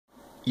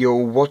Yo,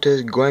 what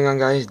is going on,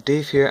 guys?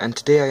 Dave here, and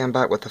today I am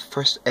back with the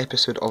first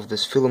episode of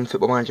this Fulham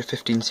Football Manager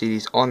 15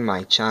 series on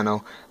my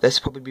channel. This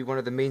will probably be one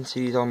of the main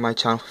series on my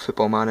channel for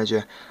Football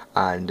Manager,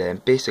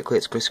 and basically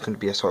it's just going to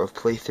be a sort of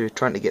playthrough,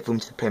 trying to get Fulham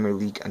to the Premier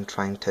League and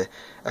trying to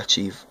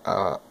achieve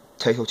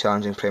title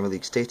challenging Premier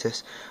League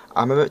status.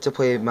 I'm about to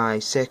play my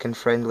second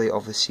friendly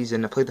of the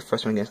season. I played the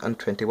first one against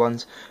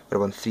under-21s, where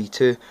I won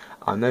 3-2.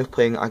 I'm now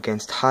playing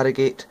against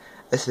Harrogate.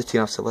 This is the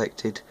team I've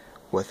selected,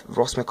 with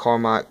Ross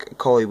McCormack,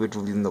 Collie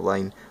Woodrow leading the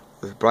line,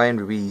 with Brian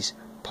Ruiz,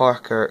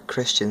 Parker,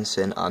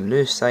 Christensen, a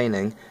new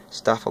signing,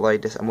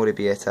 Staphylidis, Amore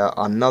Bieta,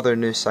 another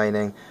new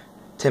signing,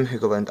 Tim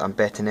Hoogeland and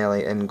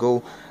Bettinelli in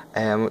goal.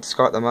 Let's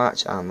start the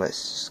match and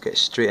let's get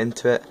straight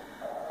into it.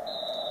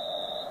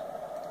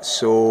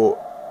 So,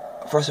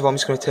 first of all, I'm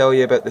just going to tell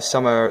you about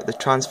the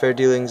transfer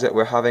dealings that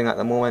we're having at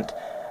the moment.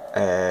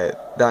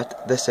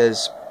 This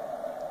is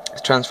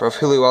the transfer of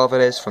Julio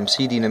Alvarez from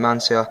CD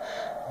Numancia,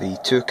 the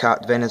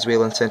two-cat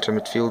Venezuelan centre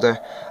midfielder,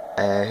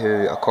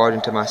 who,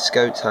 according to my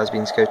scouts, has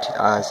been scouted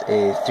as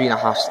a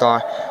 3.5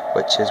 star,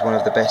 which is one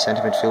of the best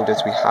centre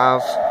midfielders we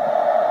have.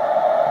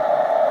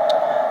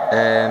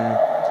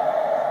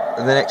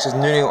 The next is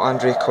Nuno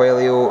Andre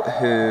Coelho,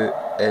 who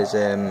is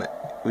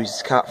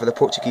who's cap for the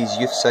Portuguese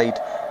youth side,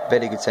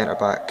 very good centre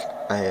back,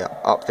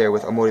 up there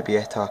with Amore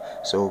Bieta,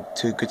 so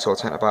two good solid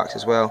centre backs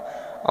as well.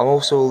 I'm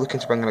also looking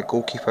to bring in a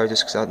goalkeeper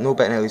just because I know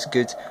Bettinelli's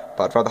good,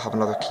 but I'd rather have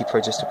another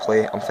keeper just to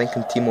play. I'm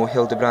thinking Timo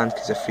Hildebrand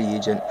because he's a free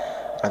agent.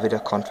 I've had a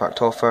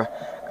contract offer,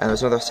 and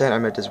there's another centre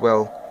mid as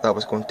well that I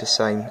was going to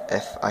sign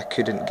if I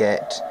couldn't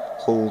get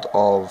hold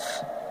of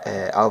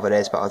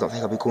Alvarez, but I don't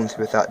think I'll be going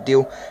through with that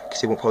deal because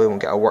he probably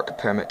won't get a work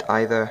permit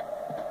either.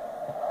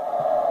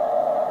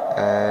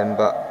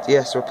 But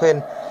yeah, so we're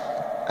playing,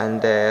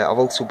 and I've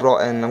also brought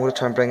in, I'm going to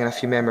try and bring in a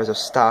few members of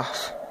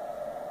staff,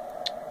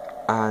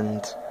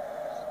 and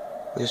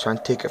we'll just try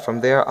and take it from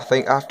there. I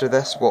think after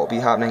this what will be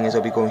happening is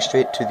I'll be going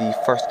straight to the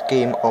first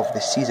game of the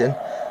season,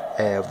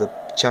 of the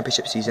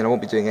Championship season. I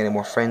won't be doing any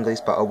more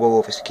friendlies, but I will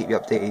obviously keep you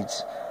updated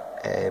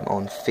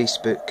on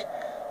Facebook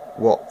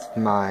what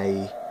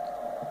my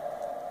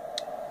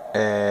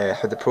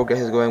how the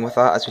progress is going with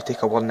that, as we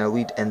take a 1-0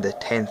 lead in the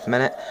 10th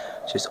minute,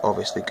 which is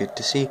obviously good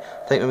to see.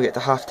 I think when we get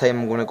to half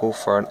time I'm going to go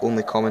for an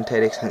only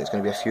commentary because I think there's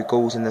going to be a few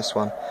goals in this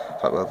one. In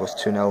fact, well, it goes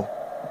 2-0.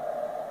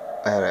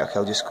 Right, okay,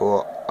 I'm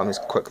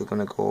just quickly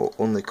going to go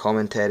only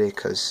commentary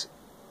because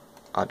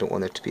I don't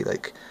want there to be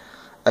like...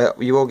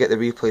 you will get the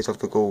replays of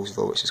the goals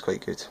though, which is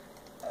quite good.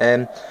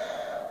 So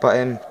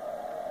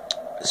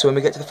when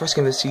we get to the first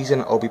game of the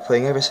season, I'll be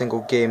playing every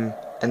single game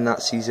in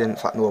that season. In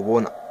fact, no, I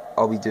won't.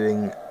 I'll be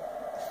doing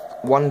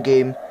one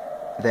game,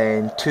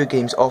 then 2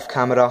 games off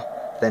camera,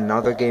 then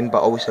another game,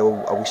 but obviously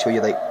I will show you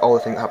like all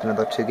the things that happen in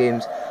the other 2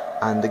 games,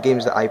 and the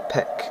games that I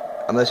pick,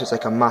 unless it's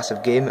like a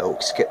massive game,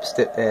 it'll stick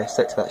to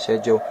that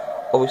schedule.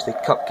 Obviously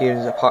cup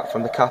games, apart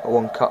from the Kappa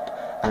 1 Cup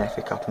and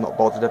FA Cup, I'm not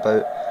bothered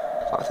about.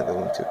 In fact, I think they're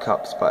only 2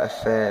 cups, but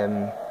if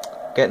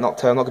get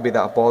knocked out, I'm not going to be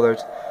that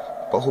bothered,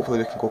 but hopefully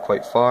we can go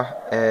quite far.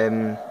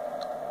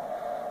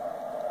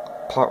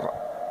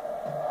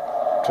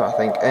 Trying to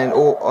think, and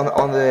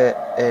on the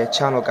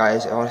channel,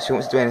 guys, if you want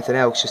to do anything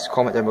else, just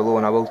comment down below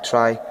and I will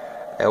try.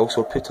 I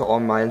also put it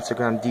on my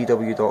Instagram,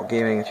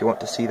 dw.gaming, if you want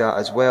to see that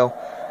as well.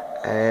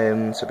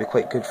 So it'd be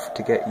quite good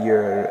to get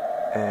your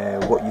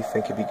what you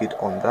think would be good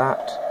on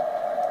that.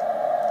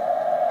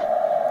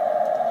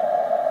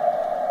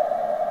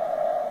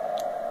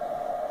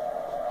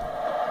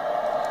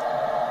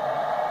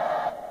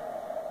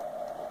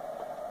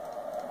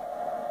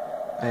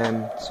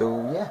 So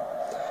yeah,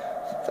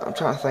 I'm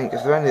trying to think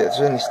if there's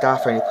any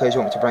staff or any players you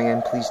want me to bring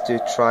in, please do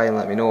try and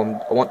let me know.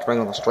 I want to bring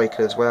on a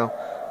striker as well,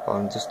 but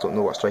I just don't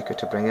know what striker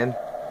to bring in.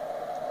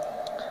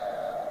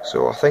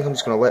 So I think I'm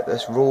just going to let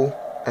this roll.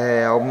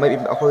 I'll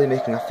probably be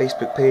making a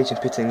Facebook page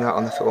and putting that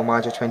on the Football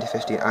Manager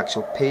 2015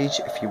 actual page.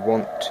 If you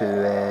want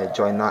to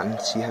join that and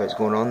see how it's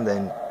going on,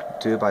 then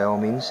do by all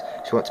means.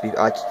 If you want to be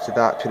added to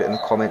that, put it in the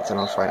comments and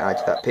I'll try and add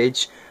to that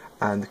page.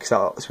 And because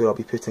that's where I'll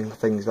be putting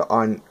things that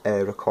aren't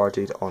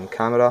recorded on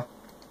camera.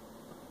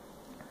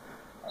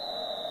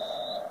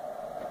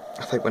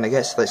 I think when it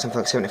gets to like something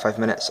like 75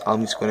 minutes,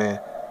 I'm just going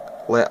to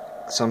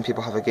let some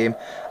people have a game.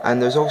 And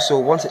there's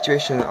also two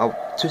situations I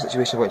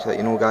want to let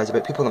you know, guys,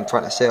 about people that I'm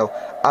trying to sell.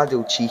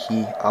 Adil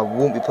Chihi, I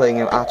won't be playing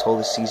him at all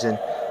this season,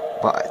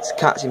 but I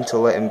can't seem to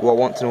let him go. I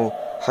want to know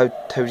how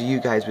you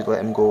guys would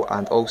let him go,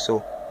 and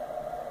also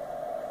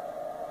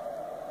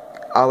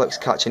Alex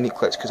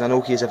Kachaniklic, because I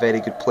know he is a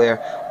very good player,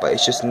 but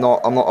it's just I'm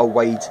not a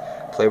wide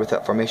player with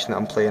that formation that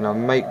I'm playing. I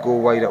might go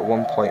wide at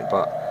one point,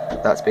 but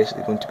that's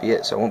basically going to be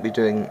it. So I won't be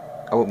going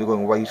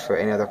wide for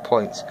any other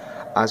points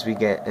as we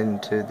get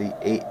into the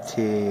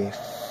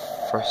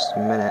 81st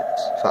minute.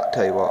 In fact,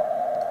 tell you what,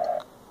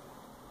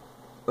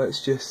 let's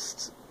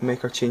just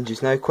make our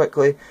changes now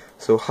quickly.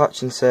 So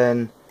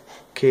Hutchinson,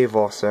 K.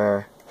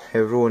 Vosser,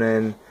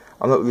 Heronin.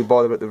 I'm not really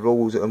bothered about the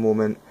roles at the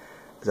moment,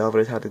 as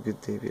Alvarez had a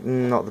good debut.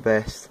 Not the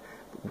best.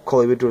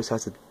 Collie Woodrow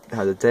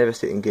had a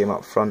devastating game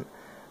up front.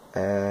 Who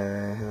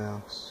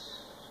else?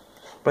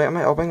 Right,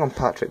 I'll bring on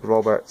Patrick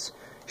Roberts.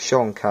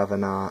 Sean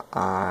Kavanagh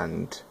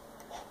and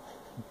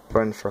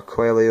Bryn for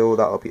Coelho.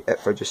 That'll be it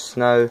for just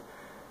now.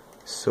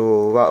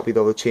 So that'll be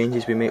all the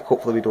changes we make.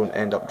 Hopefully we don't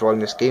end up drawing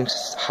this game.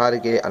 It's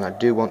Harrogate and I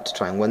do want to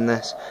try and win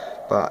this,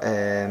 but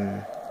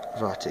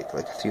I'll take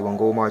like a 3-1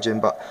 goal margin.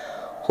 But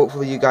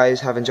hopefully you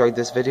guys have enjoyed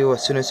this video.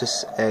 As soon as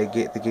this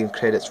the game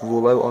credits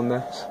roll out on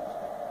this,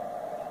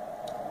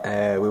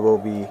 we will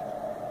be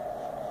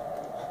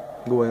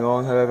going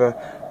on. However,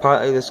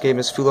 apparently this game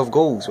is full of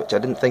goals, which I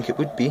didn't think it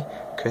would be,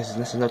 because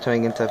this is now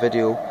turning into a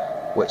video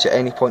which at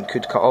any point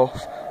could cut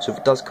off. So if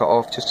it does cut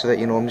off, just to let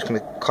you know, I'm just going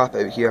to clap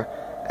it out here.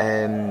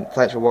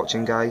 Thanks for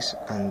watching, guys,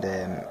 and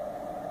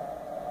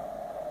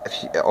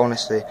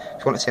honestly, if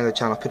you want to see on the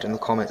channel, put it in the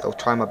comments. I'll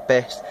try my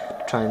best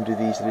to try and do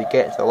these. If we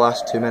get to the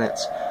last 2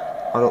 minutes,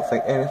 I don't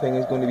think anything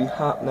is going to be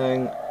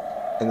happening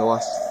in the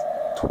last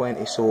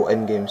 20 so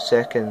in-game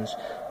seconds.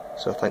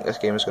 So I think this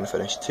game is going to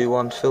finish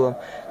 2-1 Fulham.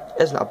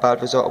 Isn't a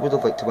bad result. I would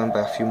have liked to win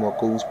by a few more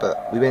goals,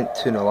 but we went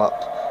 2-0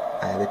 up.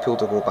 They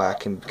pulled a goal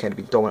back and kind of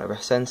been dominant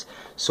ever since.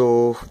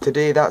 So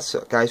today, that's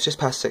it, guys. Just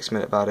past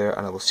 6-minute barrier,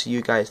 and I will see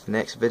you guys in the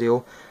next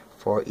video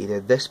for either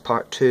this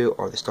part 2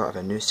 or the start of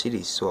a new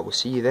series. So I will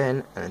see you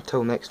then, and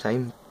until next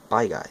time,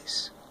 bye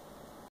guys.